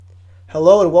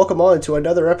Hello and welcome on to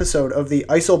another episode of the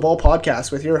ISO Ball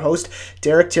Podcast with your host,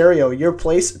 Derek Terrio, your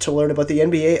place to learn about the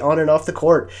NBA on and off the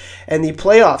court. And the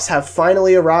playoffs have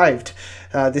finally arrived.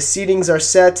 The seedings are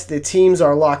set, the teams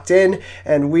are locked in,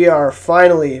 and we are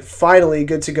finally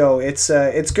good to go. It's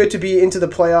good to be into the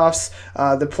playoffs.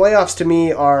 The playoffs to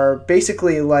me are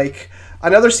basically like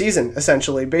another season,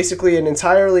 essentially. Basically an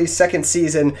entirely second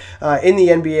season in the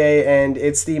NBA, and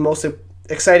it's the most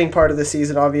exciting part of the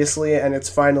season, obviously, and it's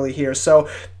finally here. So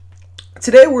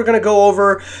today we're going to go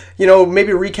over,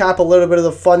 maybe recap a little bit of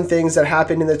the fun things that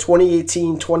happened in the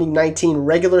 2018-2019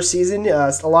 regular season.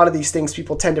 A lot of these things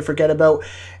people tend to forget about.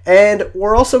 And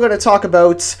we're also going to talk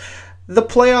about the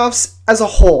playoffs as a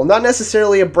whole, not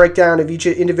necessarily a breakdown of each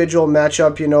individual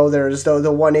matchup. There's the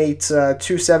 1-8, 2-7,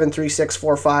 3-6,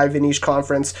 4-5 in each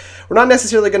conference. We're not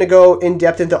necessarily going to go in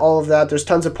depth into all of that. There's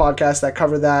tons of podcasts that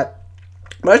cover that.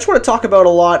 But I just want to talk about a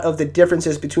lot of the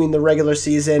differences between the regular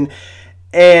season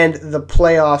and the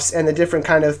playoffs and the different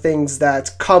kind of things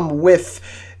that come with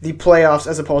the playoffs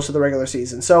as opposed to the regular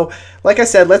season. So, like I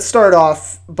said, let's start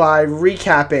off by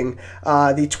recapping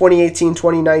the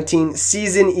 2018-2019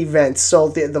 season events. So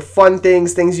the fun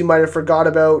things you might have forgot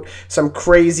about, some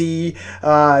crazy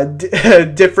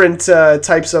different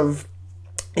types of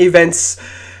events.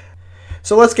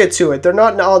 So let's get to it. They're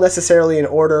not all necessarily in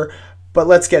order, but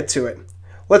let's get to it.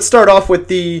 Let's start off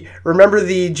with remember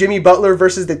the Jimmy Butler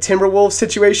versus the Timberwolves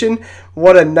situation?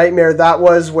 What a nightmare that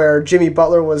was, where Jimmy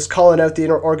Butler was calling out the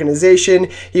organization.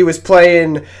 He was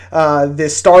playing the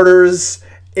starters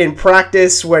in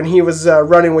practice when he was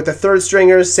running with the third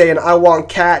stringers, saying, "I want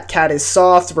Cat, Cat is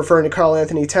soft," referring to Karl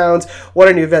Anthony Towns. What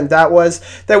an event that was.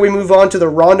 Then we move on to the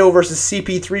Rondo versus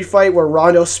CP3 fight, where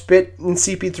Rondo spit in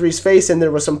CP3's face and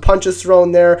there was some punches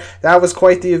thrown there. That was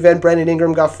quite the event. Brandon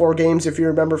Ingram got 4 games, if you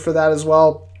remember, for that as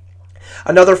well.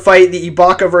 Another fight, the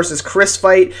Ibaka versus Chris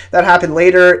fight, that happened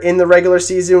later in the regular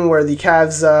season, where the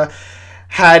Cavs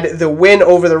had the win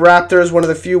over the Raptors, one of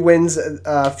the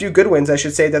few good wins, I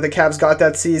should say, that the Cavs got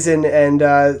that season, and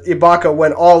Ibaka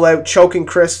went all out, choking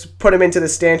Chris, put him into the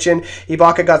stanchion.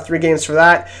 Ibaka got 3 games for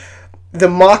that. The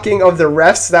mocking of the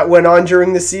refs that went on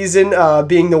during the season,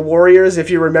 being the Warriors, if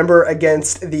you remember,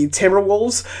 against the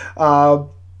Timberwolves,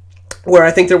 where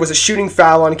I think there was a shooting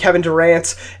foul on Kevin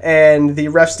Durant, and the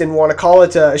refs didn't want to call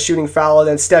it a shooting foul, and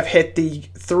then Steph hit the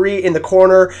 3 in the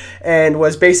corner and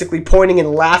was basically pointing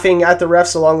and laughing at the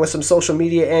refs, along with some social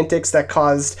media antics that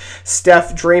caused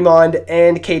Steph, Draymond,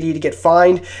 and KD to get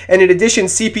fined. And in addition,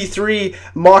 CP3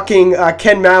 mocking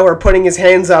Ken Mauer, putting his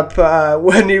hands up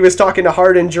when he was talking to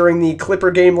Harden during the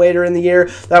Clipper game later in the year.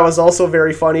 That was also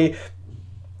very funny.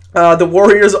 The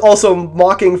Warriors also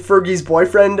mocking Fergie's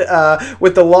boyfriend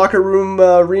with the Locker Room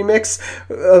remix.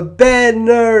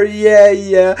 Benner,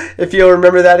 yeah. If you'll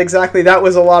remember that exactly, that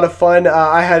was a lot of fun.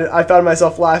 I found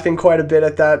myself laughing quite a bit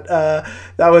at that.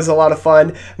 That was a lot of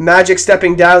fun. Magic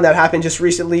stepping down, that happened just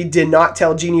recently, did not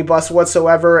tell Jeanie Buss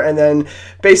whatsoever, and then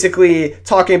basically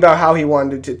talking about how he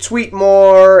wanted to tweet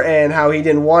more and how he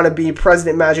didn't want to be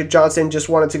President Magic Johnson, just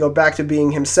wanted to go back to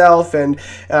being himself, and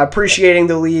appreciating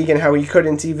the league, and how he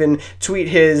couldn't even tweet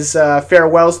his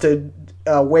farewells to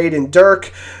Wade and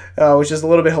Dirk, which is a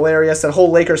little bit hilarious. That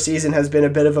whole Lakers season has been a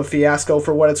bit of a fiasco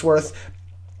for what it's worth.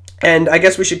 And I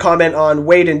guess we should comment on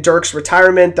Wade and Dirk's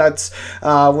retirement. That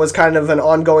was kind of an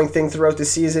ongoing thing throughout the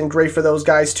season. Great for those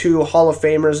guys too. Hall of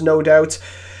Famers, no doubt.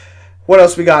 What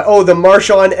else we got? Oh, the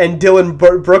Marshawn and Dylan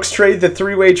Brooks trade, the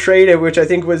 3-way trade, which I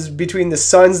think was between the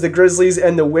Suns, the Grizzlies,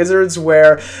 and the Wizards,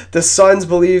 where the Suns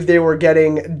believed they were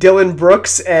getting Dylan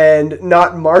Brooks and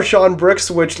not Marshawn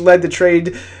Brooks, which led the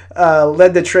trade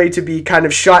to be kind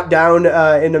of shot down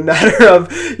in a matter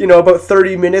of about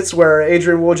 30 minutes, where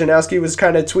Adrian Wojnarowski was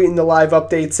kind of tweeting the live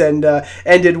updates and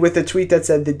ended with a tweet that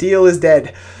said, "The deal is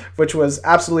dead," which was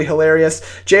absolutely hilarious.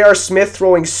 J.R. Smith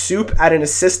throwing soup at an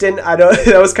assistant. I know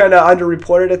that was kind of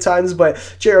underreported at times, but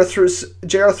J.R.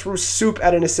 threw soup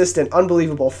at an assistant.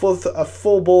 Unbelievable. A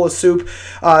full bowl of soup.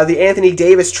 The Anthony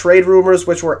Davis trade rumors,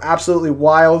 which were absolutely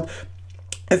wild.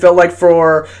 I felt like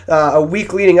for a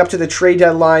week leading up to the trade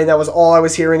deadline, that was all I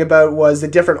was hearing about, was the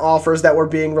different offers that were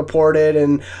being reported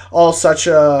and all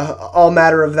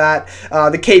matter of that.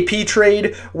 The KP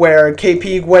trade, where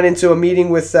KP went into a meeting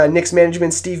with Knicks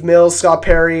management, Steve Mills, Scott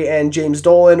Perry, and James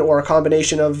Dolan, or a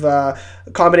combination of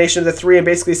the three, and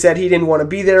basically said he didn't want to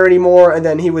be there anymore, and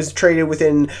then he was traded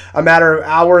within a matter of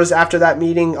hours after that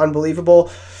meeting.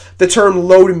 Unbelievable. The term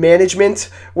load management,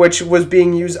 which was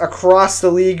being used across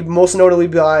the league, most notably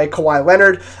by Kawhi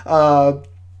Leonard,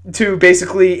 to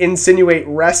basically insinuate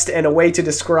rest and a way to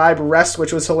describe rest,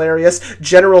 which was hilarious.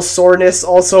 General soreness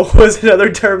also was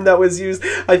another term that was used.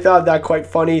 I found that quite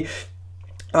funny.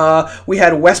 We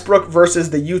had Westbrook versus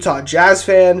the Utah Jazz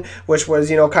fan, which was,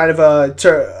 kind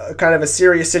of a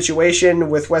serious situation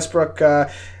with Westbrook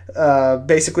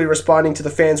basically responding to the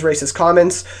fans' racist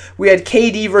comments. We had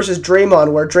KD versus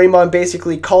Draymond, where Draymond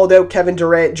basically called out Kevin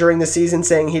Durant during the season,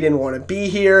 saying he didn't want to be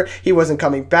here, he wasn't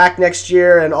coming back next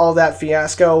year, and all that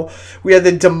fiasco. We had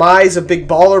the demise of Big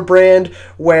Baller Brand,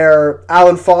 where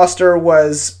Alan Foster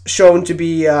was shown to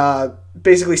be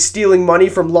basically stealing money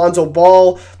from Lonzo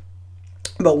Ball,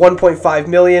 about $1.5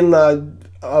 million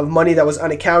of money that was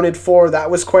unaccounted for.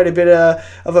 That was quite a bit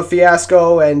of a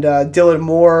fiasco, and Dylan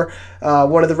Moore,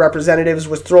 one of the representatives,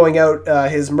 was throwing out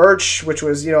his merch, which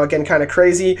was, again, kind of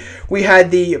crazy. We had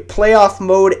the playoff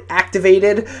mode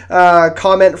activated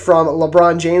comment from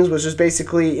LeBron James, which is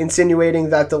basically insinuating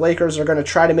that the Lakers are going to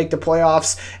try to make the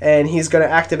playoffs, and he's going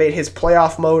to activate his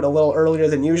playoff mode a little earlier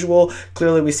than usual.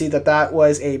 Clearly, we see that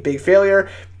was a big failure.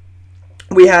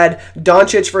 We had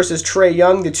Doncic versus Trae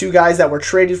Young, the two guys that were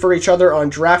traded for each other on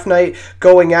draft night,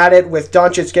 going at it, with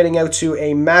Doncic getting out to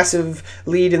a massive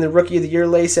lead in the Rookie of the Year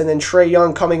race, and then Trae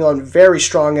Young coming on very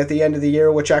strong at the end of the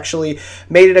year, which actually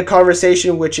made it a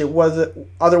conversation which it was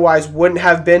otherwise wouldn't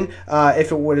have been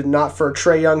if it would not for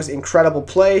Trae Young's incredible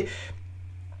play.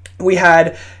 We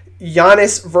had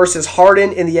Giannis versus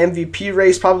Harden in the MVP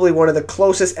race, probably one of the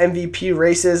closest MVP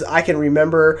races I can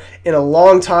remember in a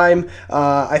long time.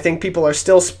 I think people are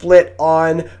still split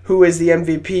on who is the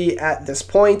MVP at this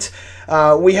point.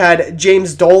 We had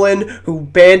James Dolan, who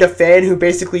banned a fan who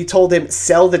basically told him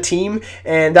sell the team,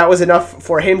 and that was enough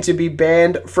for him to be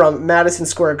banned from Madison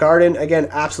Square Garden. Again,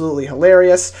 absolutely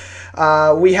hilarious.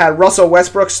 We had Russell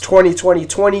Westbrook's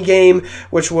 2020 game,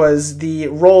 which was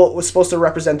supposed to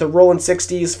represent the Rollin'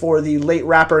 60s for the late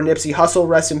rapper Nipsey Hussle.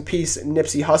 Rest in peace,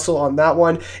 Nipsey Hussle, on that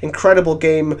one. Incredible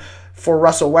game for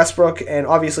Russell Westbrook, and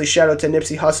obviously shout out to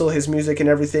Nipsey Hussle, his music and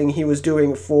everything he was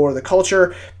doing for the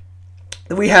culture.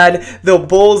 We had the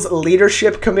Bulls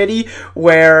leadership committee,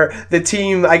 where the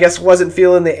team, I guess, wasn't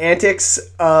feeling the antics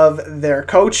of their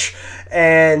coach,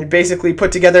 and basically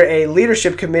put together a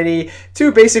leadership committee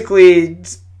to basically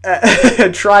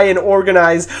try and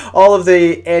organize all of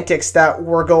the antics that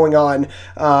were going on,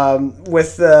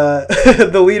 with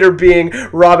the leader being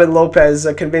Robin Lopez,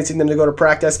 convincing them to go to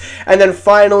practice. And then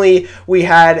finally, we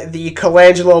had the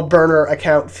Colangelo burner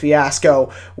account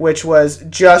fiasco, which was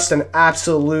just an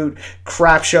absolute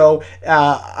crap show.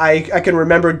 I can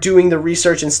remember doing the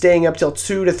research and staying up till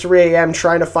 2 to 3 a.m.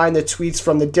 trying to find the tweets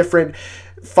from the different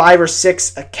 5 or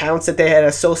 6 accounts that they had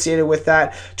associated with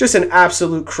that. Just an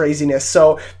absolute craziness.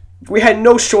 So we had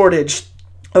no shortage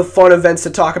of fun events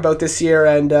to talk about this year,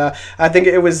 and I think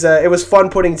it was fun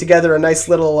putting together a nice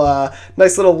little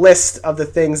list of the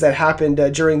things that happened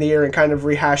during the year and kind of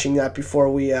rehashing that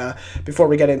before we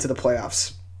get into the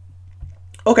playoffs.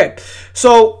 Okay,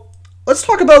 so let's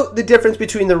talk about the difference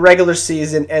between the regular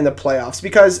season and the playoffs,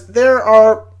 because there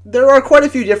are quite a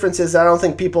few differences that I don't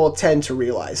think people tend to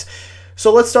realize.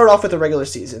 So let's start off with the regular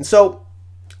season. So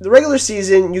the regular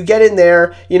season, you get in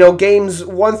there, games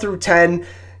 1 through 10,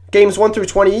 games 1 through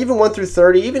 20, even 1 through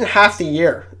 30, even half the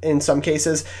year in some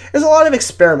cases. There's a lot of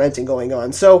experimenting going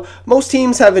on. So most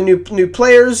teams have new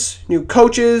players, new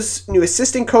coaches, new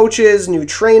assistant coaches, new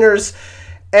trainers.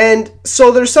 And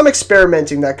so there's some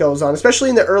experimenting that goes on, especially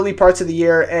in the early parts of the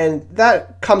year, and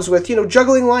that comes with,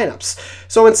 juggling lineups.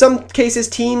 So in some cases,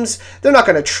 teams, they're not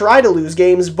going to try to lose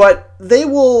games, but they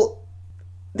will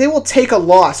take a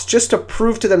loss just to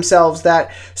prove to themselves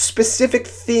that specific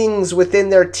things within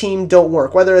their team don't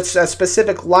work, whether it's a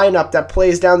specific lineup that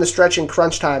plays down the stretch in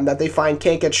crunch time that they find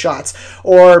can't get shots,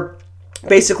 or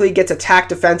basically gets attacked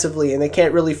defensively and they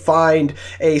can't really find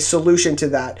a solution to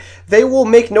that. They will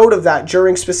make note of that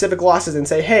during specific losses and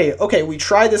say, hey, okay, we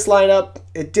tried this lineup,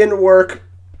 it didn't work.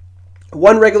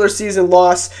 One regular season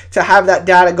loss, to have that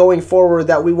data going forward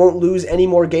that we won't lose any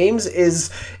more games, is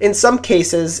in some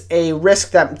cases a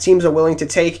risk that teams are willing to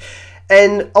take.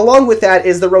 And along with that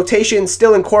is the rotation,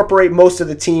 still incorporate most of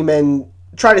the team and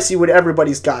try to see what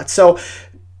everybody's got. So,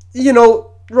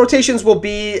 rotations will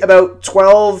be about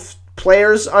 12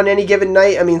 players on any given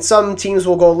night. I mean, some teams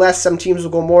will go less, some teams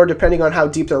will go more, depending on how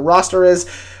deep their roster is.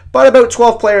 But about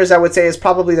 12 players, I would say, is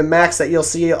probably the max that you'll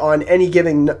see on any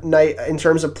given night in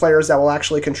terms of players that will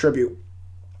actually contribute.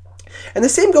 And the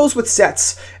same goes with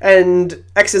sets and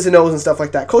X's and O's and stuff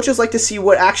like that. Coaches like to see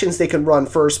what actions they can run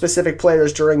for specific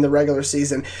players during the regular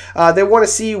season. They want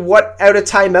to see what out of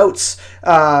timeouts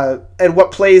and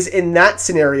what plays in that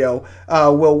scenario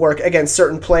will work against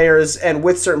certain players and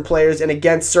with certain players and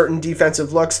against certain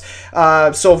defensive looks.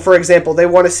 So, for example, they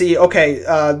want to see,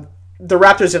 the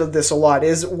Raptors did this a lot,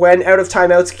 is when out of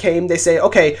timeouts came, they say,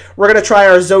 okay, we're going to try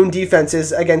our zone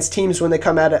defenses against teams when they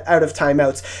come out of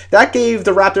timeouts. That gave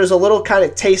the Raptors a little kind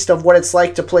of taste of what it's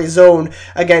like to play zone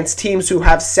against teams who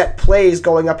have set plays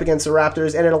going up against the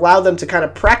Raptors, and it allowed them to kind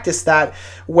of practice that,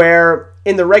 where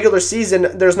in the regular season,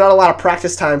 there's not a lot of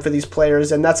practice time for these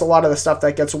players, and that's a lot of the stuff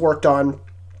that gets worked on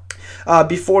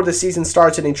before the season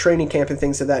starts and in training camp and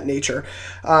things of that nature.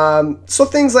 So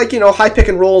things like, high pick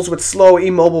and rolls with slow,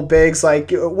 immobile bigs,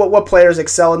 like what players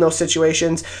excel in those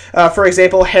situations. For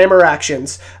example, hammer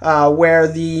actions, where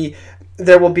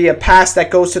there will be a pass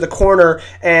that goes to the corner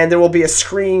and there will be a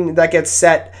screen that gets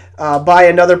set by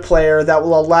another player that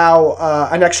will allow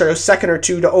an extra second or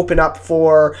two to open up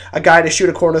for a guy to shoot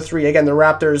a corner three. Again, the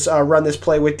Raptors run this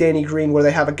play with Danny Green, where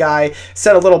they have a guy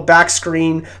set a little back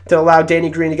screen to allow Danny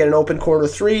Green to get an open corner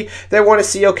three. They want to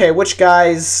see, okay, which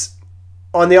guys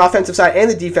on the offensive side and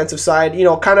the defensive side,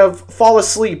 kind of fall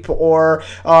asleep or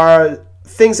are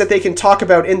things that they can talk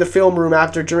about in the film room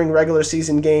during regular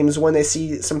season games when they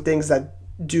see some things that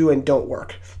do and don't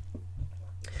work.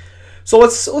 So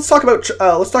let's talk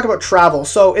about travel.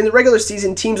 So in the regular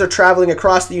season, teams are traveling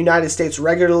across the United States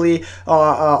regularly,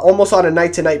 almost on a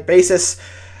night-to-night basis.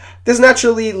 This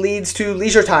naturally leads to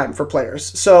leisure time for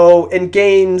players. So in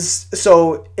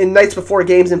nights before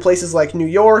games in places like New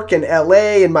York and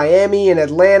LA and Miami and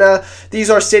Atlanta,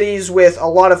 these are cities with a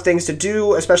lot of things to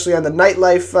do, especially on the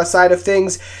nightlife side of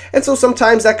things. And so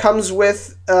sometimes that comes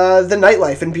with the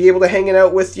nightlife and be able to hang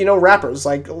out with, rappers.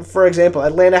 Like, for example,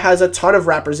 Atlanta has a ton of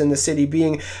rappers in the city,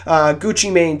 being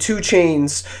Gucci Mane, 2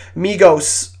 Chainz,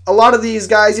 Migos. A lot of these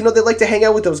guys, they like to hang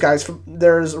out with those guys.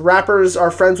 There's rappers are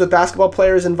friends with basketball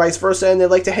players and vice versa, and they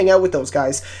like to hang out with those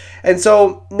guys. And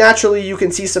so naturally you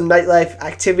can see some nightlife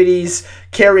activities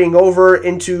carrying over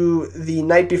into the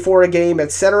night before a game,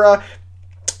 etc.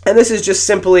 And this is just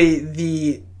simply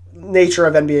the nature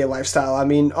of NBA lifestyle. I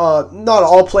mean, not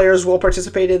all players will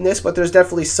participate in this, but there's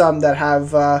definitely some that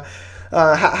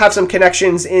have some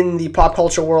connections in the pop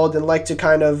culture world and like to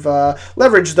kind of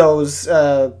leverage those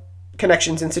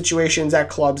connections and situations at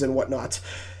clubs and whatnot.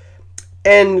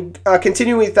 And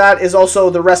continuing with that is also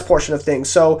the rest portion of things.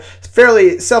 So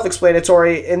fairly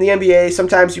self-explanatory. In the NBA,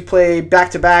 sometimes you play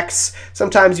back-to-backs,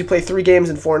 sometimes you play 3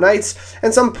 games in 4 nights,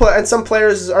 and some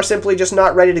players are simply just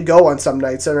not ready to go on some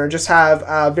nights and just have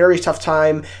a very tough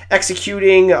time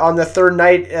executing on the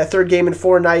third game in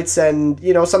 4 nights. And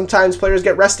sometimes players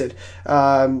get rested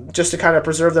just to kind of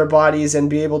preserve their bodies and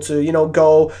be able to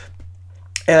go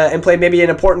and play maybe an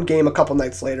important game a couple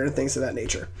nights later and things of that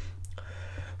nature.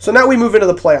 So now we move into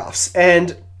the playoffs,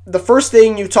 and the first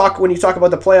thing when you talk about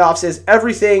the playoffs is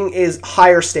everything is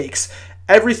higher stakes.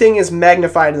 Everything is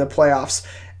magnified in the playoffs.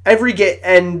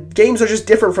 And games are just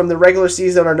different from the regular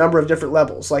season on a number of different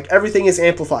levels. Like, everything is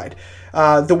amplified.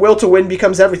 The will to win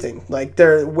becomes everything. Like,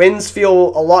 their wins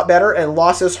feel a lot better and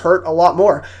losses hurt a lot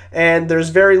more. And there's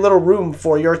very little room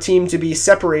for your team to be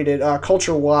separated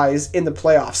culture-wise in the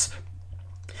playoffs.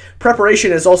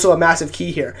 Preparation is also a massive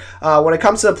key here. When it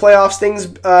comes to the playoffs, things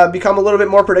become a little bit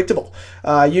more predictable.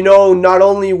 Not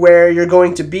only where you're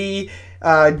going to be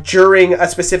during a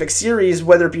specific series,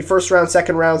 whether it be first round,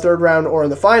 second round, third round, or in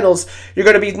the finals, you're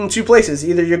going to be in 2 places.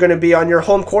 Either you're going to be on your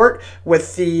home court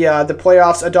with the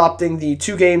playoffs adopting the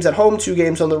 2 games at home, 2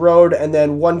 games on the road, and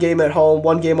then 1 game at home,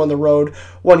 1 game on the road,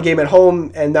 1 game at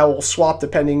home, and that will swap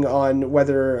depending on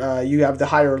whether you have the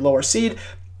higher or lower seed.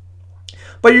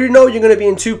 But you're going to be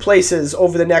in 2 places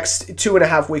over the next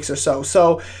 2.5 weeks or so.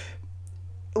 So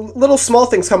little small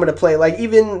things come into play, like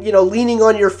even, leaning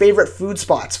on your favorite food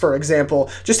spots, for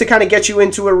example, just to kind of get you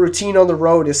into a routine on the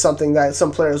road is something that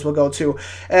some players will go to.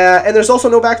 And there's also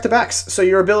no back-to-backs. So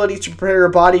your ability to prepare your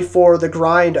body for the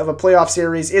grind of a playoff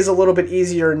series is a little bit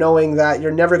easier, knowing that you're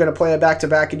never going to play a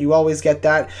back-to-back and you always get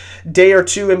that day or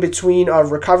 2 in between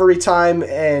of recovery time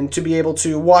and to be able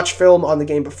to watch film on the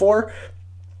game before.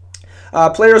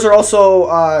 Players are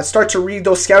also start to read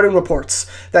those scouting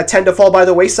reports that tend to fall by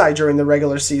the wayside during the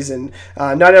regular season.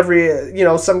 Not every,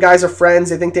 some guys are friends,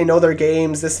 they think they know their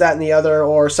games, this, that, and the other,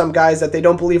 or some guys that they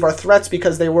don't believe are threats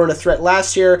because they weren't a threat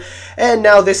last year, and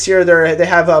now this year they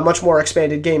have a much more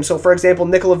expanded game. So, for example,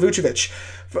 Nikola Vucevic.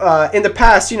 In the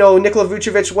past, Nikola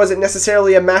Vucevic wasn't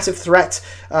necessarily a massive threat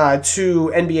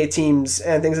to NBA teams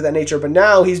and things of that nature, but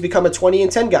now he's become a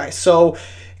 20-10 guy. So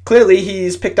clearly,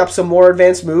 he's picked up some more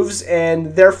advanced moves,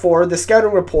 and therefore the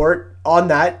scouting report on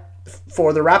that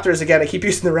for the Raptors, again, I keep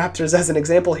using the Raptors as an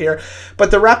example here,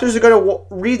 but the Raptors are going to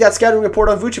read that scouting report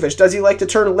on Vucevic. Does he like to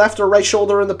turn left or right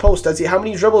shoulder in the post? How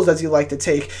many dribbles does he like to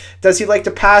take? Does he like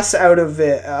to pass out of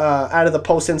the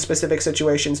post in specific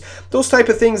situations? Those type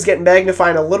of things get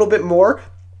magnified a little bit more.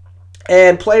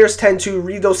 And players tend to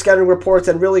read those scouting reports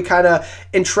and really kind of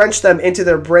entrench them into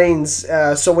their brains.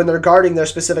 So when they're guarding their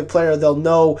specific player, they'll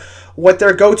know what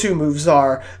their go-to moves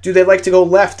are. Do they like to go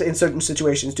left in certain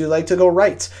situations? Do they like to go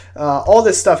right? All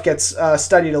this stuff gets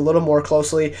studied a little more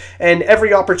closely. And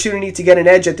every opportunity to get an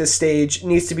edge at this stage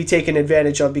needs to be taken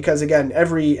advantage of because, again,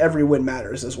 every win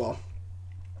matters as well.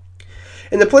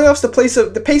 In the playoffs,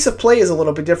 the pace of play is a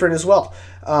little bit different as well.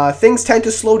 Things tend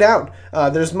to slow down.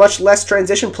 There's much less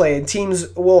transition play, and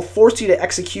teams will force you to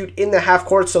execute in the half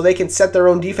court so they can set their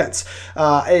own defense.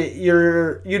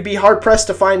 You'd be hard pressed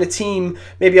to find a team,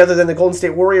 maybe other than the Golden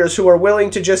State Warriors, who are willing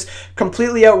to just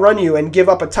completely outrun you and give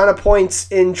up a ton of points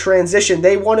in transition.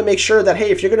 They want to make sure that,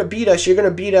 hey, if you're going to beat us, you're going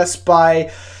to beat us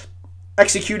by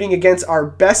executing against our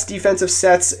best defensive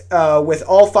sets with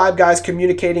all 5 guys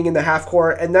communicating in the half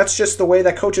court, and that's just the way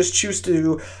that coaches choose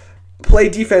to play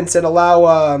defense and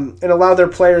allow their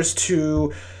players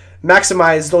to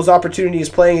maximize those opportunities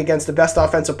playing against the best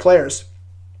offensive players.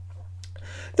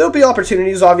 There'll be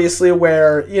opportunities, obviously,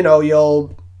 where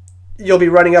you'll be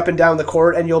running up and down the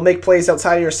court and you'll make plays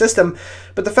outside of your system,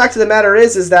 but the fact of the matter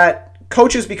is that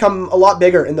coaches become a lot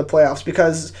bigger in the playoffs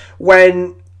because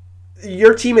when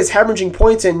your team is hemorrhaging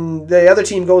points and the other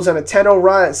team goes on a 10-0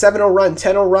 run, 7-0 run,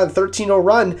 10-0 run, 13-0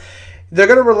 run, they're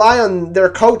going to rely on their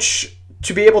coach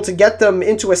to be able to get them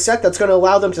into a set that's going to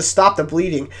allow them to stop the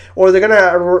bleeding. Or they're going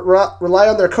to rely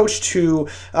on their coach to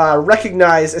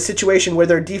recognize a situation where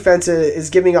their defense is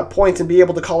giving up points and be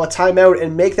able to call a timeout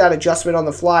and make that adjustment on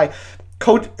the fly.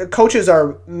 Coaches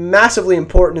are massively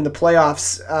important in the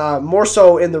playoffs, more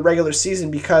so in the regular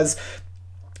season because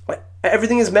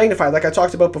everything is magnified, like I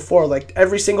talked about before. Like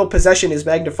every single possession is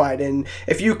magnified, and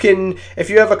if you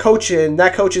have a coach and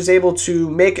that coach is able to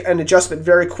make an adjustment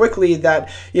very quickly that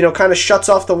kind of shuts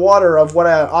off the water of what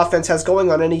an offense has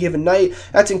going on any given night,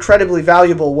 that's incredibly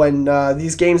valuable when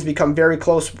these games become very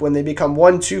close. When they become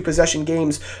 1-2 possession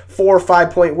games, 4 or 5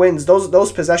 point wins,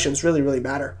 those possessions really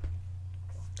matter.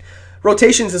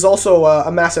 Rotations is also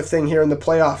a massive thing here in the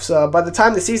playoffs. By the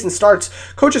time the season starts,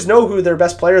 coaches know who their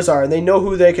best players are, and they know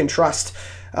who they can trust.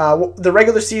 The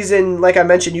regular season, like I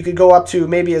mentioned, you could go up to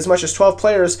maybe as much as 12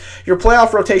 players. Your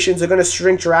playoff rotations are going to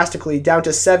shrink drastically down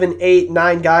to 7, 8,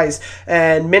 9 guys,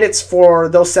 and minutes for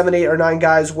those 7, 8, or 9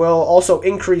 guys will also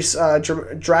increase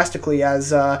drastically as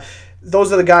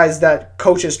those are the guys that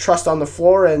coaches trust on the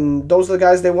floor, and those are the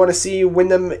guys they want to see win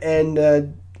them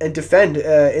and defend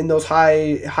in those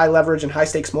high leverage and high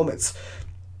stakes moments.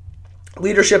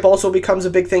 Leadership also becomes a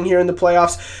big thing here in the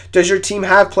playoffs. Does your team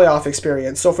have playoff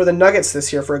experience? So for the Nuggets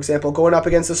this year, for example, going up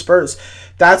against the Spurs,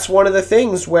 that's one of the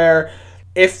things where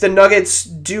if the Nuggets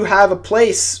do have a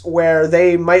place where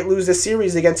they might lose a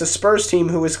series against a Spurs team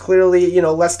who is clearly,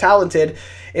 less talented,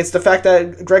 it's the fact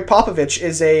that Greg Popovich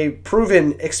is a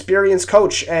proven, experienced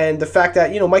coach, and the fact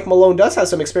that, Mike Malone does have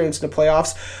some experience in the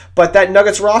playoffs, but that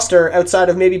Nuggets roster, outside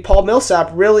of maybe Paul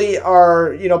Millsap, really are,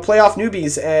 playoff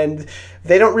newbies, and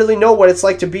they don't really know what it's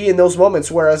like to be in those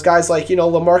moments, whereas guys like,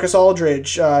 LaMarcus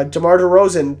Aldridge, DeMar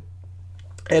DeRozan,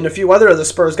 and a few other of the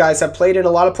Spurs guys have played in a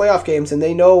lot of playoff games, and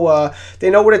they know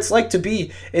what it's like to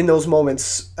be in those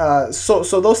moments. So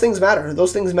those things matter.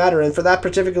 Those things matter, and for that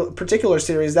particular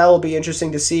series, that will be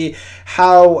interesting to see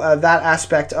how that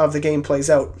aspect of the game plays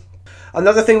out.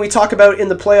 Another thing we talk about in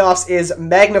the playoffs is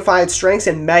magnified strengths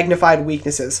and magnified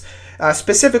weaknesses,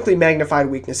 specifically magnified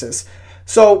weaknesses.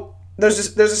 So there's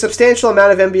a substantial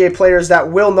amount of NBA players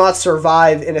that will not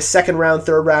survive in a second round,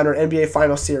 third round, or NBA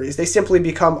final series. They simply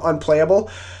become unplayable.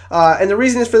 And the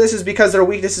reason for this is because their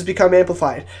weaknesses become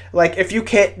amplified. Like, if you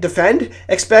can't defend,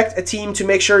 expect a team to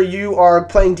make sure you are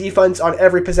playing defense on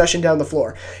every possession down the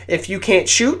floor. If you can't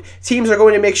shoot, teams are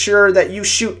going to make sure that you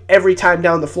shoot every time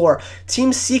down the floor.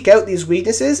 Teams seek out these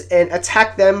weaknesses and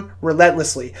attack them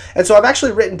relentlessly. And so I've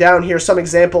actually written down here some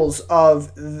examples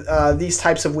of these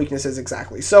types of weaknesses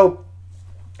exactly. So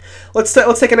let's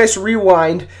take a nice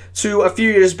rewind to a few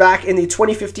years back in the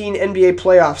 2015 NBA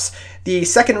playoffs. The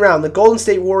second round, the Golden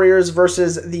State Warriors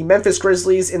versus the Memphis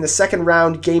Grizzlies in the second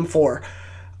round, Game 4.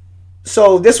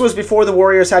 So this was before the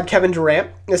Warriors had Kevin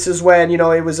Durant. This is when,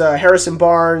 it was Harrison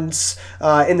Barnes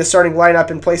in the starting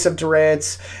lineup in place of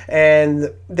Durant,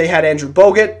 and they had Andrew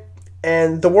Bogut.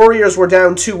 And the Warriors were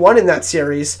down 2-1 in that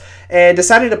series and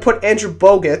decided to put Andrew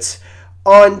Bogut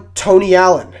on Tony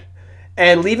Allen,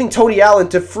 and leaving Tony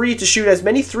Allen free to shoot as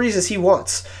many threes as he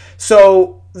wants.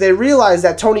 So they realized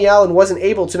that Tony Allen wasn't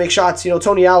able to make shots.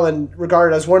 Tony Allen,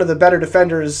 regarded as one of the better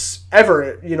defenders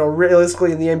ever,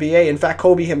 realistically in the NBA. In fact,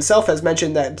 Kobe himself has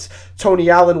mentioned that Tony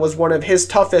Allen was one of his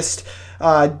toughest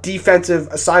defensive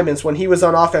assignments. When he was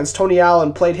on offense, Tony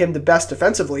Allen played him the best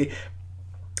defensively,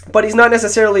 but he's not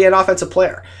necessarily an offensive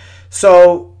player.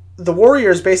 So the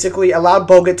Warriors basically allowed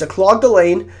Bogut to clog the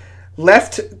lane,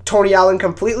 left Tony Allen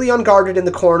completely unguarded in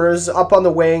the corners, up on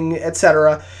the wing,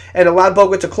 etc., and allowed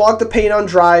Bogut to clog the paint on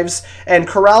drives and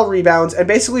corral rebounds, and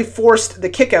basically forced the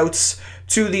kickouts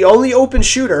to the only open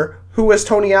shooter, who was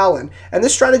Tony Allen. And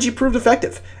this strategy proved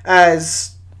effective,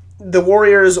 as the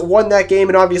Warriors won that game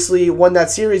and obviously won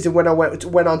that series and went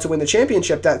on to win the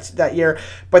championship that year.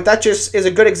 But that just is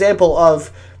a good example of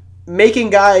making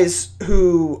guys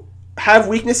who have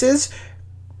weaknesses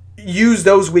use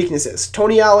those weaknesses.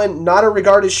 Tony Allen, not a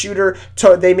regarded shooter.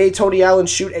 They made Tony Allen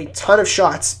shoot a ton of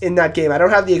shots in that game. I don't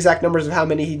have the exact numbers of how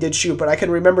many he did shoot, but I can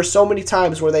remember so many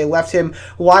times where they left him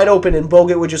wide open and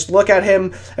Bogut would just look at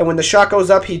him, and when the shot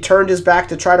goes up, he turned his back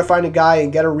to try to find a guy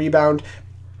and get a rebound.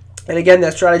 And again,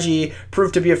 that strategy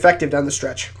proved to be effective down the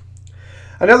stretch.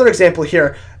 Another example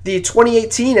here, the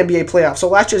 2018 NBA playoffs, so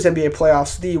last year's NBA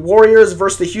playoffs, the Warriors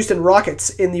versus the Houston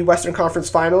Rockets in the Western Conference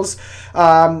Finals,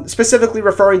 specifically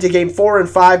referring to Game 4 and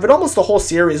 5, but almost the whole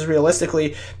series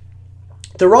realistically.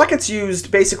 The Rockets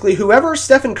used basically whoever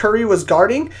Stephen Curry was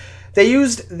guarding, they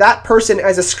used that person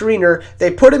as a screener, they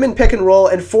put him in pick and roll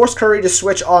and forced Curry to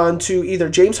switch on to either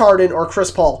James Harden or Chris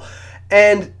Paul.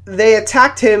 And they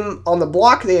attacked him on the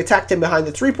block, they attacked him behind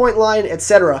the three-point line,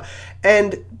 etc.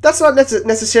 And that's not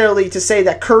necessarily to say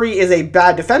that Curry is a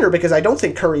bad defender, because I don't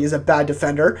think Curry is a bad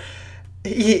defender.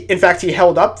 In fact, he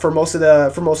held up for most of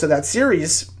that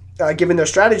series, given their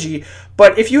strategy.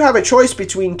 But if you have a choice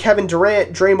between Kevin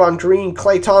Durant, Draymond Green,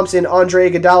 Klay Thompson, Andre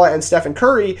Iguodala, and Stephen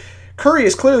Curry, Curry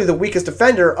is clearly the weakest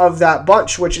defender of that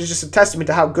bunch, which is just a testament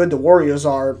to how good the Warriors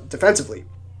are defensively.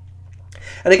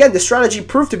 And again, this strategy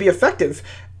proved to be effective,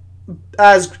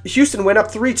 as Houston went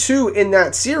up 3-2 in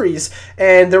that series,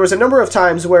 and there was a number of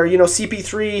times where,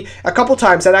 CP3, a couple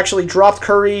times, that actually dropped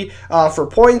Curry for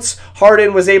points.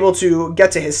 Harden was able to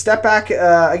get to his step back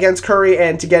against Curry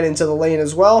and to get into the lane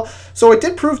as well. So it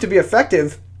did prove to be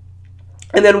effective.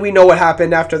 And then we know what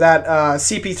happened after that.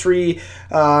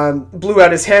 CP3 blew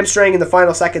out his hamstring in the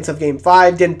final seconds of Game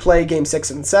 5, didn't play Game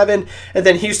 6 and 7. And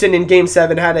then Houston in Game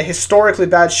 7 had a historically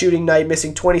bad shooting night,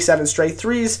 missing 27 straight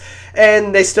threes.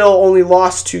 And they still only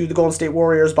lost to the Golden State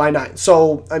Warriors by 9.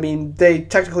 So, they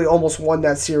technically almost won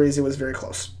that series. It was very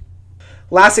close.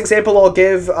 Last example I'll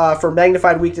give for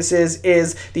magnified weaknesses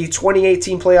is the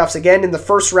 2018 playoffs. Again, in the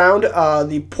first round,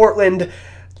 the Portland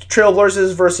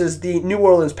Trailblazers versus the New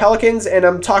Orleans Pelicans, and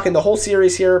I'm talking the whole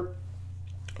series here.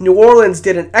 New Orleans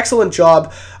did an excellent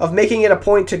job of making it a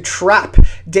point to trap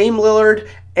Dame Lillard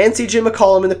and CJ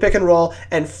McCollum in the pick and roll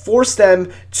and force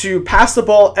them to pass the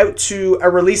ball out to a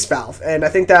release valve. And I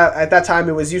think that at that time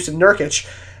it was Jusuf Nurkic.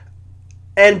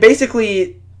 And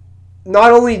basically,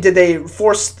 not only did they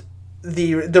force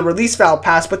the release valve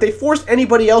pass, but they forced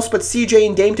anybody else but CJ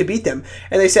and Dame to beat them.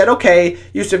 And they said, okay,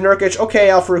 Jusuf Nurkic,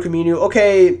 okay, Al-Farouq Aminu,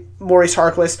 okay, Maurice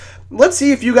Harkless, let's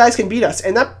see if you guys can beat us.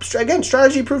 And that, again,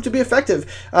 strategy proved to be effective.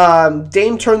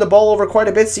 Dame turned the ball over quite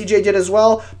a bit, CJ did as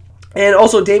well. And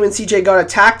also Dame and CJ got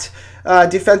attacked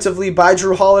defensively by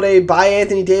Jrue Holiday, by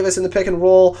Anthony Davis in the pick and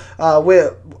roll,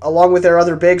 along with their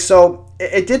other bigs. So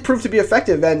it did prove to be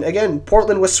effective. And again,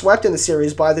 Portland was swept in the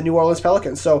series by the New Orleans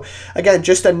Pelicans. So again,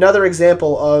 just another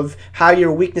example of how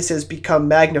your weaknesses become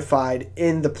magnified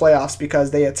in the playoffs because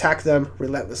they attack them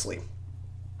relentlessly.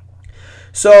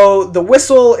 So the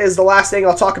whistle is the last thing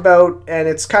I'll talk about, and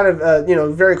it's kind of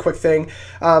a very quick thing.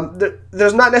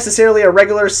 There's not necessarily a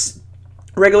regular season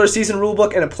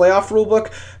rulebook and a playoff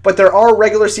rulebook, but there are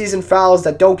regular season fouls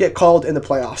that don't get called in the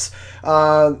playoffs.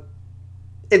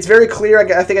 It's very clear,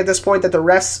 I think, at this point that the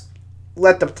refs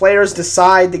let the players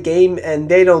decide the game, and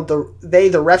the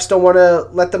refs don't want to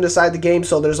let them decide the game.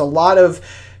 So there's a lot of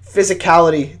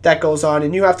physicality that goes on,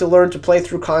 and you have to learn to play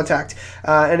through contact.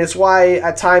 And it's why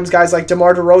at times guys like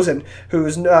DeMar DeRozan,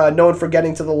 who's known for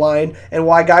getting to the line, and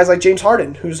why guys like James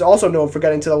Harden, who's also known for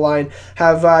getting to the line,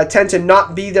 have tend to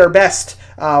not be their best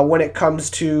when it comes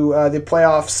to the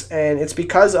playoffs. And it's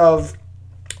because of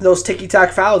those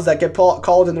ticky-tack fouls that get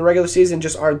called in the regular season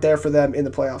just aren't there for them in the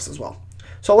playoffs as well.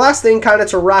 So last thing, kind of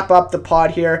to wrap up the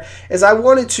pod here, is I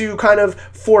wanted to kind of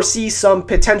foresee some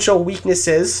potential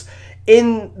weaknesses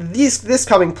in this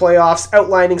coming playoffs,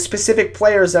 outlining specific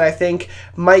players that I think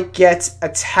might get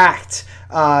attacked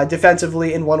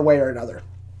defensively in one way or another.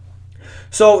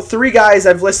 So 3 guys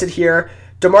I've listed here: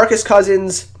 DeMarcus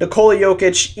Cousins, Nikola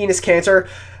Jokic, Enes Kanter.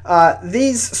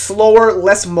 These slower,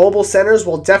 less mobile centers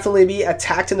will definitely be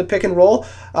attacked in the pick and roll.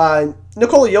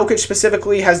 Nikola Jokic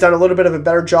specifically has done a little bit of a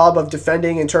better job of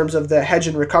defending in terms of the hedge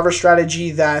and recover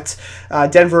strategy that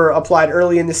Denver applied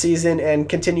early in the season and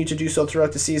continued to do so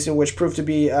throughout the season, which proved to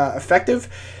be effective.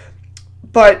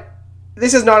 But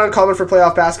this is not uncommon for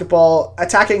playoff basketball.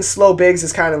 Attacking slow bigs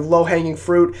is kind of low-hanging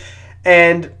fruit,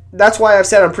 and that's why I've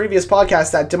said on previous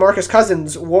podcasts that DeMarcus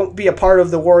Cousins won't be a part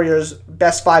of the Warriors'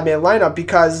 best five-man lineup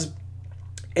because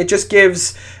it just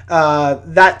gives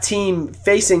that team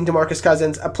facing DeMarcus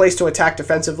Cousins a place to attack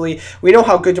defensively. We know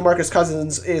how good DeMarcus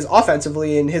Cousins is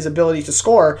offensively in his ability to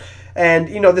score, and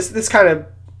this kind of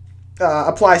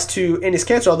applies to Enes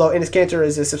Kanter, although Enes Kanter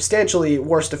is a substantially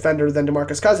worse defender than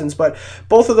DeMarcus Cousins. But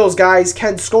both of those guys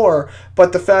can score,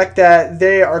 but the fact that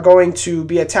they are going to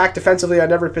be attacked defensively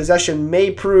on every possession may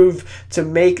prove to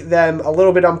make them a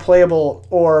little bit unplayable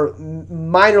or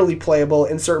minorly playable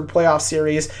in certain playoff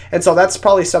series. And so that's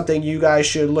probably something you guys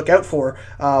should look out for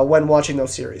when watching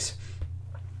those series.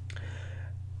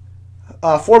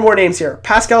 4 more names here.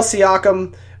 Pascal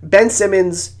Siakam, Ben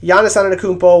Simmons, Giannis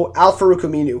Antetokounmpo, Al-Farouq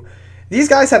Aminu. These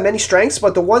guys have many strengths,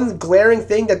 but the one glaring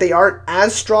thing that they aren't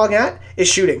as strong at is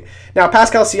shooting. Now,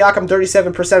 Pascal Siakam,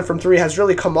 37% from 3, has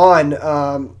really come on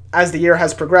as the year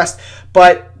has progressed.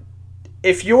 But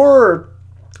if you're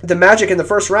the Magic in the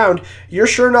first round, you're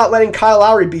sure not letting Kyle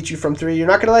Lowry beat you from 3. You're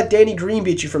not going to let Danny Green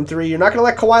beat you from 3. You're not going to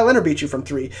let Kawhi Leonard beat you from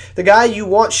 3. The guy you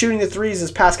want shooting the threes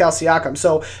is Pascal Siakam.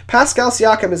 So Pascal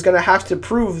Siakam is going to have to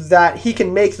prove that he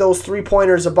can make those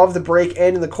 3-pointers above the break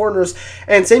and in the corners.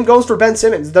 And same goes for Ben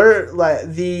Simmons.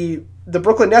 The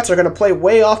Brooklyn Nets are going to play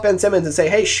way off Ben Simmons and say,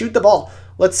 hey, shoot the ball.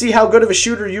 Let's see how good of a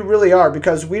shooter you really are,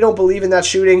 because we don't believe in that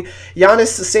shooting.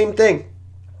 Giannis, the same thing.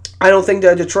 I don't think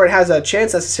that Detroit has a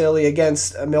chance necessarily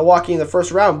against Milwaukee in the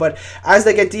first round, but as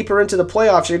they get deeper into the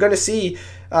playoffs, you're going to see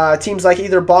teams like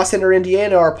either Boston or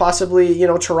Indiana or possibly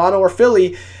Toronto or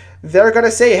Philly. They're going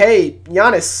to say, "Hey,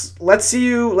 Giannis, let's see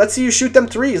you shoot them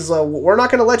threes. We're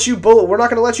not going to let you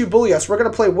bully us. We're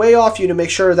going to play way off you to make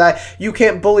sure that you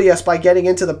can't bully us by getting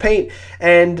into the paint."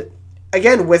 And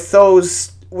again, with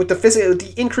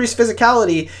the increased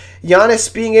physicality,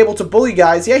 Giannis being able to bully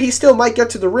guys, yeah, he still might get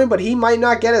to the rim, but he might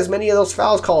not get as many of those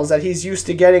foul calls that he's used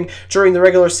to getting during the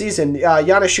regular season.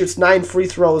 Giannis shoots 9 free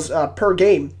throws per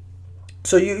game.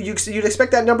 So you'd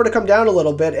expect that number to come down a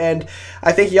little bit, and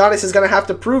I think Giannis is going to have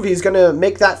to prove he's going to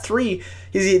make that 3,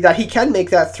 that he can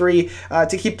make that 3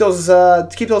 to keep those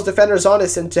defenders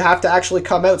honest and to have to actually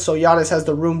come out so Giannis has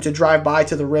the room to drive by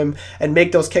to the rim and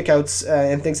make those kickouts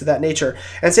and things of that nature.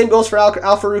 And same goes for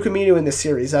Al-Farouq Aminu in this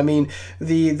series. I mean,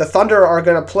 the Thunder are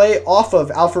going to play off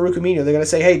of Al-Farouq Aminu. They're going to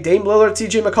say, hey, Dame Lillard,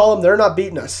 CJ McCollum, they're not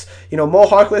beating us. Mo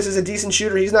Harkless is a decent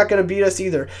shooter. He's not going to beat us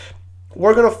either.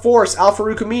 We're going to force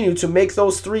Al-Farouq Aminu to make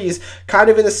those threes kind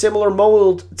of in a similar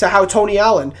mold to how Tony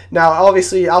Allen. Now,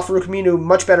 obviously, Al-Farouq Aminu,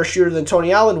 much better shooter than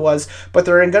Tony Allen was, but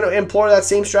they're going to employ that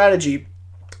same strategy.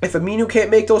 If Aminu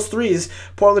can't make those threes,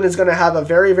 Portland is going to have a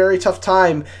very, very tough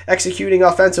time executing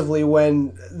offensively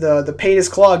when the paint is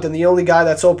clogged and the only guy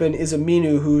that's open is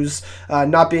Aminu, who's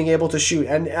not being able to shoot.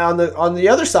 And on the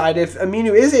other side, if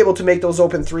Aminu is able to make those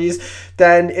open threes,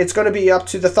 then it's going to be up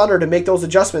to the Thunder to make those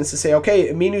adjustments to say,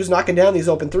 okay, Aminu's knocking down these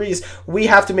open threes. We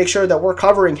have to make sure that we're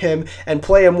covering him and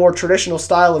play a more traditional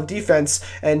style of defense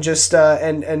and just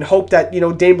and hope that Dame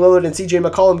Lillard and CJ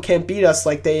McCollum can't beat us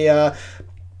like they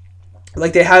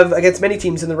have against many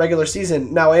teams in the regular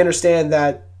season. Now, I understand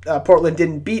that Portland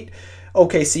didn't beat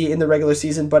OKC in the regular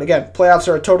season, but again, playoffs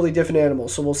are a totally different animal,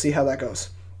 so we'll see how that goes.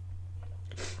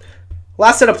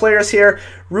 Last set of players here,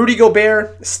 Rudy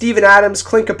Gobert, Steven Adams,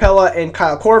 Clint Capella, and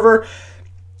Kyle Korver.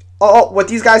 What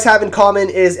these guys have in common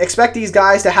is expect these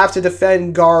guys to have to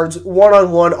defend guards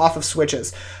one-on-one off of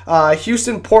switches.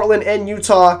 Houston, Portland, and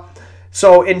Utah.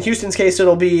 So in Houston's case,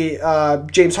 it'll be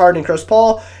James Harden and Chris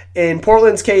Paul. In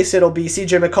Portland's case, it'll be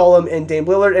CJ McCollum and Dame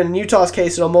Lillard. And in Utah's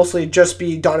case, it'll mostly just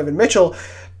be Donovan Mitchell.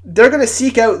 They're going to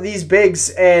seek out these bigs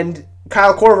and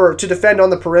Kyle Korver to defend on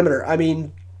the perimeter. I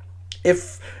mean,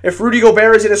 if Rudy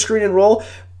Gobert is in a screen and roll,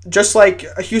 just like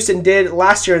Houston did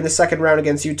last year in the second round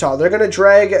against Utah, they're going to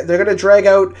drag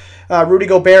out Rudy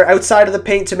Gobert outside of the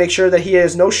paint to make sure that he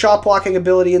has no shot blocking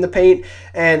ability in the paint.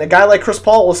 And a guy like Chris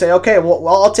Paul will say, okay, well,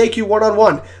 I'll take you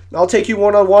one-on-one.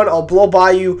 I'll blow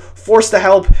by you, force the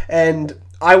help, and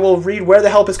I will read where the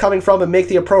help is coming from and make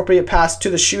the appropriate pass to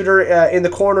the shooter in the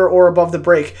corner or above the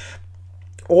break.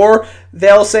 Or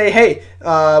they'll say, hey,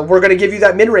 we're going to give you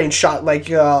that mid-range shot like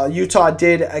Utah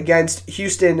did against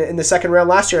Houston in the second round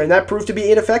last year, and that proved to be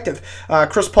ineffective.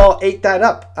 Chris Paul ate that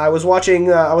up. I was watching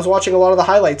a lot of the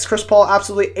highlights. Chris Paul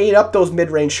absolutely ate up those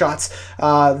mid-range shots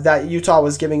that Utah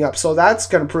was giving up, so that's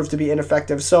going to prove to be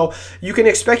ineffective. So you can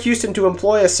expect Houston to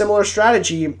employ a similar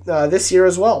strategy this year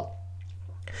as well.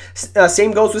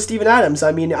 Same goes with Steven Adams.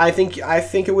 I mean, I think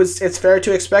it's fair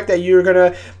to expect that you're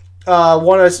going to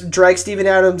want to drag Steven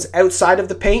Adams outside of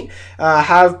the paint,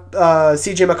 have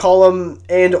CJ McCollum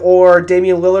and or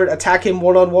Damian Lillard attack him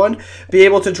one-on-one, be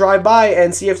able to drive by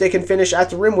and see if they can finish at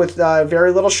the rim with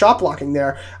very little shot blocking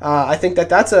there. I think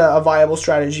that's a viable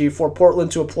strategy for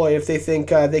Portland to employ if they think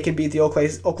they can beat the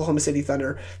Oklahoma City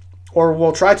Thunder, or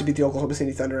will try to beat the Oklahoma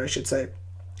City Thunder, I should say.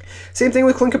 Same thing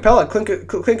with Clint Capella.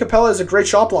 Clint Capella is a great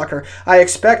shot blocker. I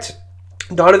expect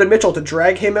Donovan Mitchell to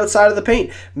drag him outside of the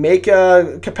paint, make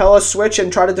Capella switch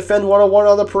and try to defend one-on-one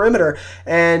on the perimeter,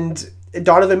 and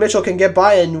Donovan Mitchell can get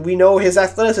by, and we know his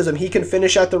athleticism. He can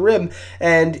finish at the rim,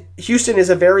 and Houston is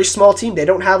a very small team. They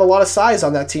don't have a lot of size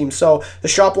on that team, so the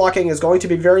shot blocking is going to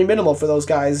be very minimal for those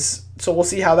guys, so we'll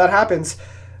see how that happens.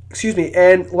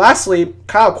 And lastly,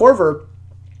 Kyle Korver.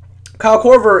 Kyle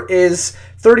Korver is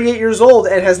 38 years old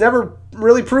and has never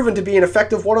really proven to be an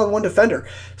effective one-on-one defender,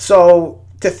 so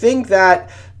to think that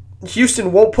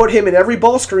Houston won't put him in every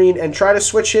ball screen and try to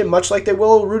switch him, much like they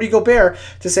will Rudy Gobert,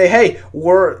 to say, hey,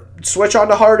 we're switch on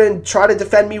to Harden, try to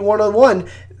defend me one-on-one,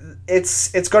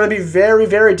 it's going to be very,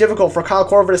 very difficult for Kyle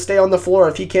Korver to stay on the floor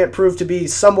if he can't prove to be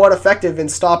somewhat effective in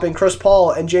stopping Chris Paul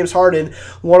and James Harden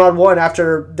one-on-one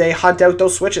after they hunt out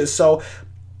those switches. So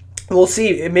we'll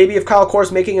see. Maybe if Kyle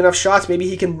Korver's making enough shots, maybe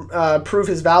he can prove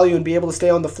his value and be able to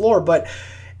stay on the floor, but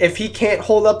if he can't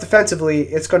hold up defensively,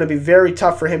 it's going to be very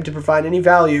tough for him to provide any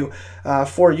value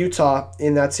for Utah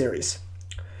in that series.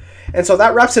 And so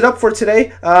that wraps it up for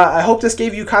today. I hope this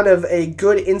gave you kind of a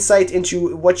good insight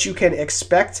into what you can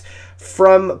expect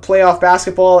from playoff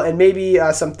basketball and maybe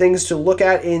some things to look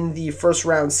at in the first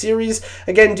round series.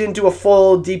 Again, didn't do a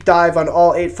full deep dive on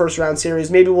all 8 first round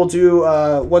series. Maybe we'll do,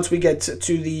 once we get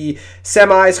to the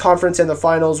semis, conference, and the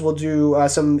finals, we'll do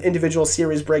some individual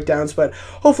series breakdowns. But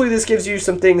hopefully this gives you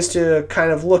some things to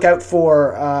kind of look out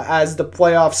for as the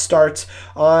playoffs start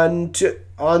on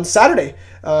Saturday.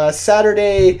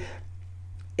 Saturday,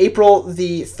 April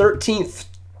the 13th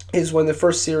is when the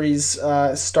first series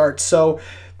starts. So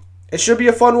it should be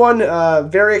a fun one.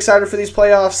 Very excited for these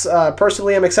playoffs.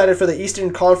 Personally, I'm excited for the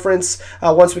Eastern Conference.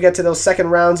 Once we get to those second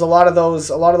rounds, a lot of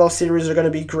those series are going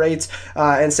to be great.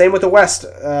 And same with the West.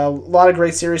 A lot of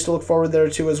great series to look forward there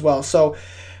too as well. So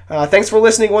thanks for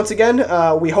listening once again.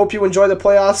 We hope you enjoy the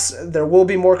playoffs. There will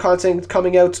be more content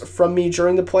coming out from me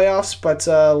during the playoffs, but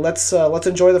let's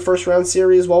enjoy the first round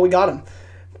series while we got them.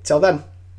 Till then.